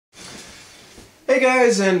Hey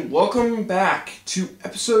guys, and welcome back to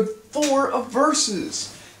episode 4 of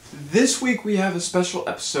Versus. This week we have a special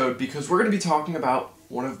episode because we're going to be talking about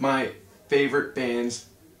one of my favorite bands,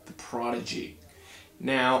 the Prodigy.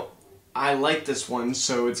 Now, I like this one,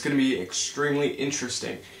 so it's going to be extremely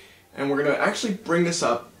interesting. And we're going to actually bring this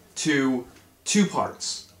up to 2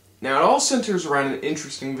 parts. Now, it all centers around an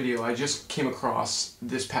interesting video I just came across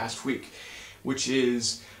this past week, which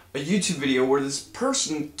is a YouTube video where this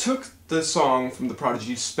person took the song from the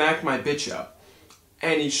Prodigy, Smack My Bitch Up,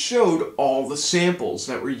 and he showed all the samples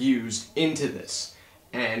that were used into this.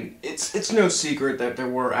 And it's no secret that there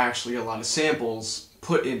were actually a lot of samples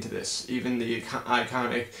put into this. Even the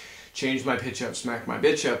iconic Change My Pitch Up, Smack My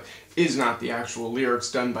Bitch Up is not the actual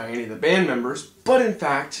lyrics done by any of the band members, but in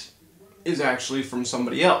fact is actually from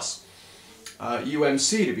somebody else.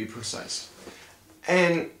 UMC to be precise.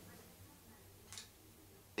 And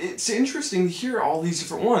it's interesting to hear all these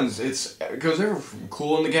different ones. It goes over from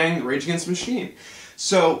Kool and the Gang to Rage Against the Machine.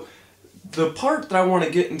 So the part that I want to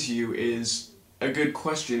get into you is a good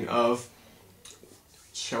question of,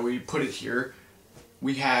 shall we put it here,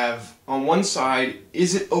 we have on one side,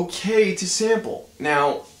 is it okay to sample?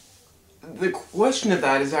 Now, the question of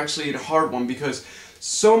that is actually a hard one because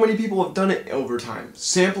so many people have done it over time.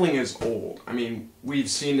 Sampling is old. I mean, we've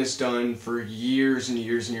seen this done for years and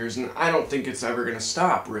years and years, and I don't think it's ever going to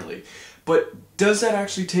stop, really. But does that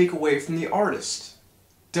actually take away from the artist?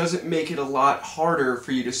 Does it make it a lot harder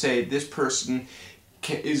for you to say this person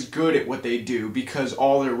is good at what they do because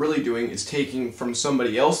all they're really doing is taking from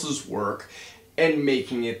somebody else's work and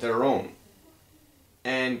making it their own?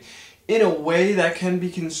 And in a way, that can be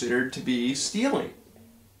considered to be stealing.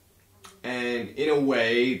 And in a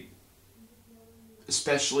way,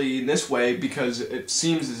 especially in this way, because it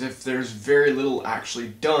seems as if there's very little actually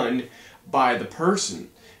done by the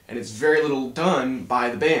person, and it's very little done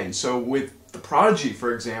by the band. So with the Prodigy,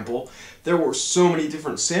 for example, there were so many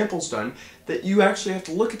different samples done that you actually have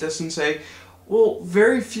to look at this and say, well,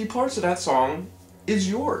 very few parts of that song is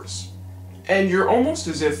yours. And you're almost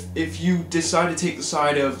as if you decide to take the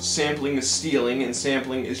side of sampling is stealing and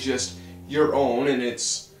sampling is just your own, and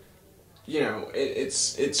it's, you know,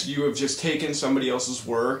 it's you have just taken somebody else's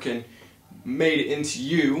work and made it into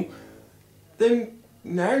you, then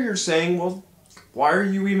now you're saying, well, why are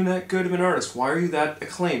you even that good of an artist? Why are you that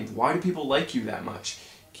acclaimed? Why do people like you that much?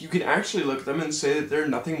 You can actually look at them and say that they're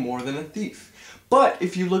nothing more than a thief. But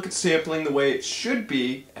if you look at sampling the way it should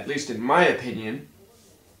be, at least in my opinion,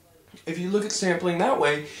 if you look at sampling that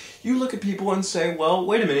way, you look at people and say, well,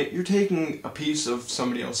 wait a minute, you're taking a piece of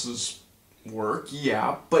somebody else's work,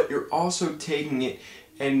 yeah, but you're also taking it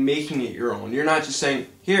and making it your own. You're not just saying,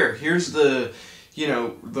 here's the, you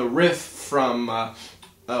know, the riff from a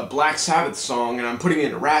Black Sabbath song and I'm putting it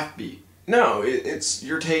in a rap beat. No,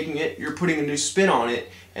 you're taking it, you're putting a new spin on it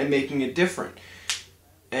and making it different.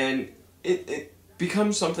 And it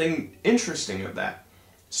becomes something interesting of that.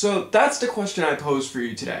 So that's the question I pose for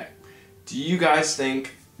you today. Do you guys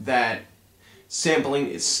think that sampling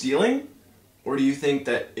is stealing? Or do you think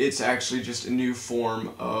that it's actually just a new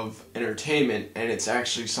form of entertainment and it's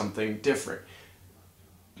actually something different?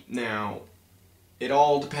 Now, it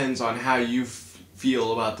all depends on how you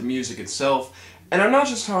feel about the music itself. And I'm not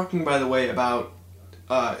just talking, by the way, about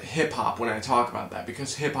hip-hop when I talk about that,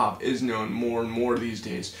 because hip-hop is known more and more these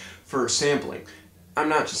days for sampling. I'm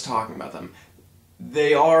not just talking about them.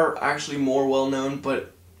 They are actually more well-known,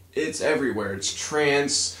 but it's everywhere. It's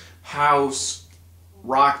trance, house,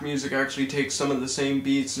 rock music actually takes some of the same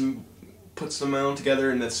beats and puts them all together,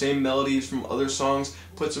 and the same melodies from other songs,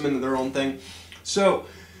 puts them into their own thing. So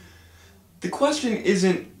the question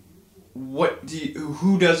isn't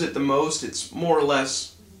who does it the most, it's more or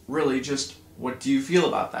less really just what do you feel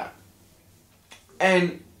about that.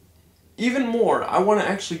 And even more, I want to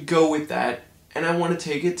actually go with that, and I want to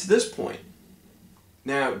take it to this point.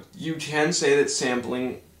 Now, you can say that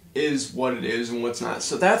sampling is what it is and what's not.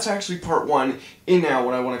 So that's actually part 1 in now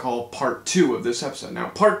what I want to call part 2 of this episode. Now,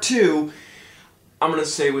 part 2, I'm going to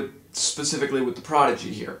say specifically with the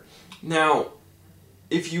Prodigy here. Now,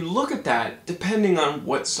 if you look at that, depending on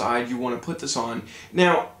what side you want to put this on,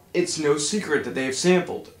 now, it's no secret that they've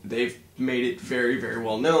sampled. They've made it very, very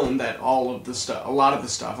well known that all of the stuff, a lot of the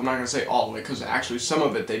stuff, I'm not going to say all of it, because actually some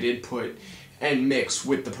of it they did put and mix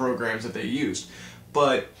with the programs that they used.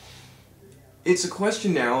 But it's a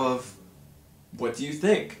question now of, what do you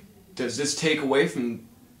think? Does this take away from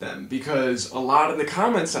them? Because a lot of the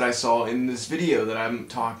comments that I saw in this video that I'm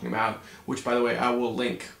talking about, which by the way I will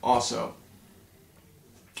link also,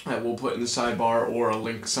 I will put in the sidebar or a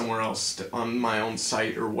link somewhere else on my own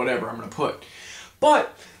site or whatever I'm going to put.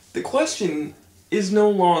 But the question is no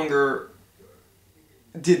longer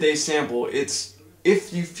did they sample? It's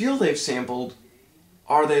if you feel they've sampled,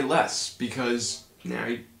 are they less? Because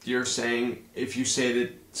now you're saying, if you say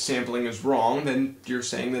that sampling is wrong, then you're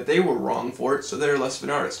saying that they were wrong for it, so they're less of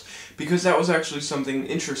an artist. Because that was actually something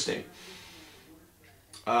interesting.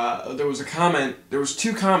 There was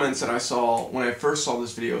two comments that I saw when I first saw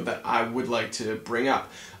this video that I would like to bring up.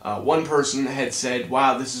 One person had said,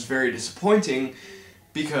 wow, this is very disappointing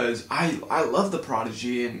because I love the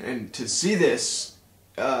Prodigy, and to see this,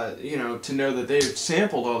 to know that they've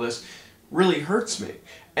sampled all this really hurts me.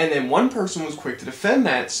 And then one person was quick to defend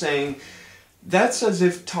that, saying, that's as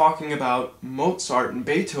if talking about Mozart and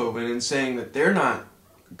Beethoven and saying that they're not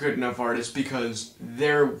good enough artists because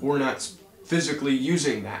we're not physically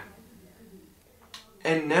using that.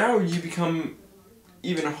 And now you become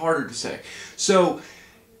even harder to say. So,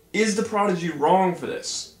 is the Prodigy wrong for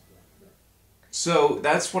this? So,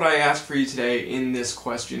 that's what I asked for you today in this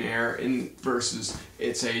questionnaire versus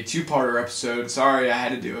it's a two-parter episode. Sorry I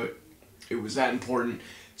had to do it. It was that important.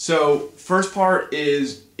 So, first part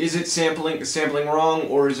is it sampling wrong,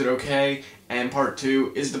 or is it okay? And part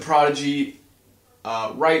two, is the Prodigy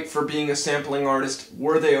right for being a sampling artist?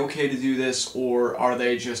 Were they okay to do this, or are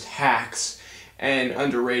they just hacks and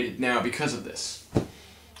underrated now because of this?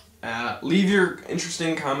 Leave your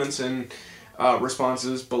interesting comments and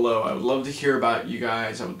responses below. I would love to hear about you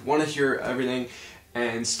guys. I would want to hear everything.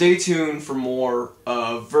 And stay tuned for more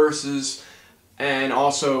Verses, and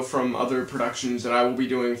also from other productions that I will be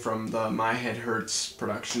doing from the My Head Hurts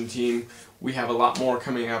production team. We have a lot more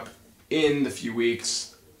coming up in the few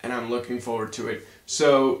weeks, and I'm looking forward to it.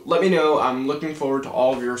 So let me know. I'm looking forward to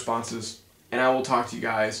all of your responses, and I will talk to you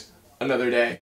guys another day.